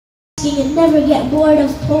and never get bored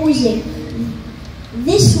of posing.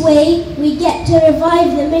 This way, we get to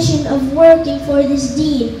revive the mission of working for this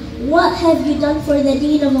deen. What have you done for the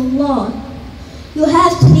deen of Allah? You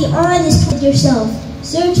have to be honest with yourself.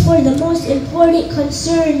 Search for the most important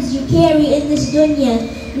concerns you carry in this dunya.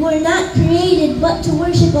 You are not created but to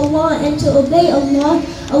worship Allah and to obey Allah.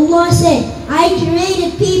 Allah said, I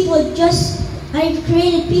created people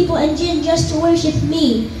and jinn just to worship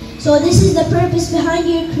me. So this is the purpose behind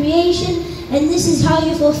your creation, and this is how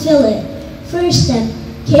you fulfill it. First step,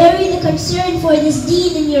 carry the concern for this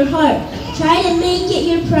deen in your heart. Try to make it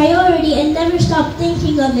your priority and never stop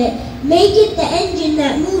thinking of it. Make it the engine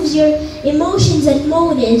that moves your emotions and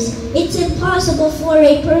motives. It's impossible for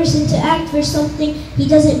a person to act for something he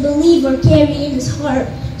doesn't believe or carry in his heart.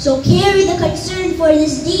 So carry the concern for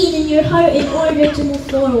this deen in your heart in order to move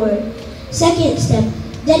forward. Second step,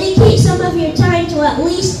 dedicate some of your time to at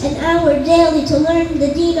least an hour daily to learn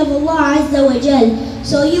the deen of Allah Azza wa Jal,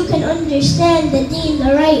 so you can understand the deen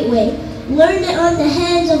the right way. Learn it on the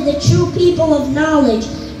hands of the true people of knowledge.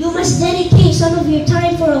 You must dedicate some of your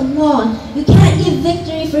time for Allah. You can't give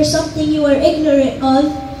victory for something you are ignorant of.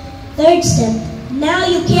 Third step, now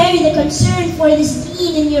you carry the concern for this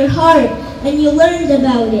deen in your heart and you learned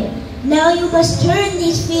about it. Now you must turn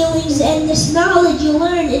these feelings and this knowledge you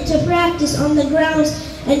learned into practice on the grounds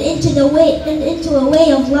and into a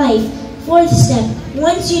way of life. Fourth step,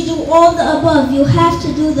 once you do all the above, you have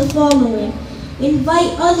to do the following.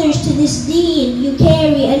 Invite others to this deen you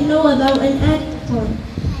carry and know about and act upon.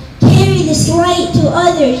 Carry this light to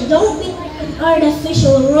others. Don't be like an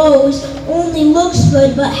artificial rose, only looks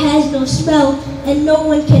good but has no smell and no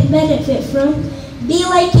one can benefit from. Be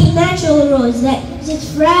like a natural rose that gives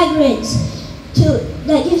its fragrance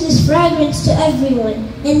to everyone.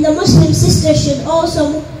 And the Muslim sister should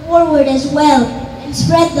also move forward as well and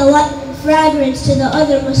spread the light and fragrance to the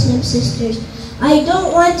other Muslim sisters. I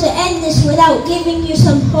don't want to end this without giving you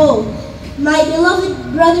some hope. My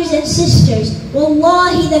beloved brothers and sisters,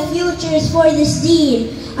 wallahi, the future is for this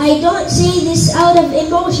deen. I don't say this out of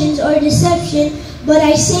emotions or deception, but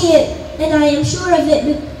I say it and I am sure of it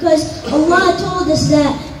because Allah told us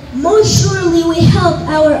that most surely we help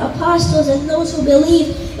our apostles and those who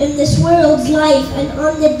believe in this world's life, and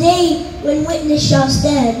on the day when witness shall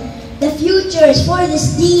stand. The future is for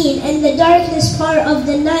this deen, and the darkness part of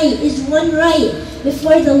the night is one right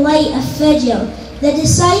before the light of Fajr. The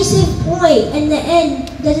decisive point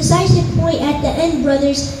at the end,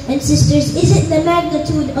 brothers and sisters, isn't the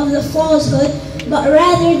magnitude of the falsehood, but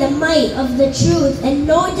rather the might of the truth. And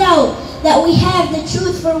no doubt that we have the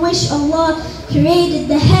truth for which Allah created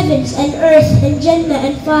the heavens and earth and Jannah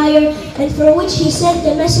and fire, and for which He sent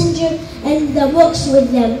the messenger and the books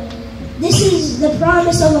with them. This is the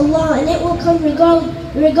promise of Allah, and it will come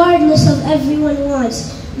regardless of everyone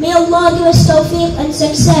wants. May Allah give us tawfiq and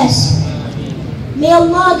success. May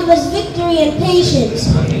Allah give us victory and patience.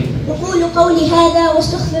 وقولوا قولي هذا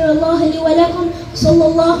واستغفر الله لي ولكم صلى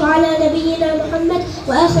الله على نبينا محمد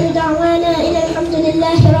وآخر دعوانا إلى الحمد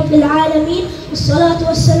لله رب العالمين والصلاة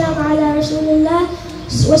والسلام على رسول الله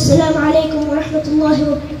والسلام عليكم ورحمة الله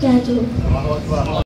وبركاته.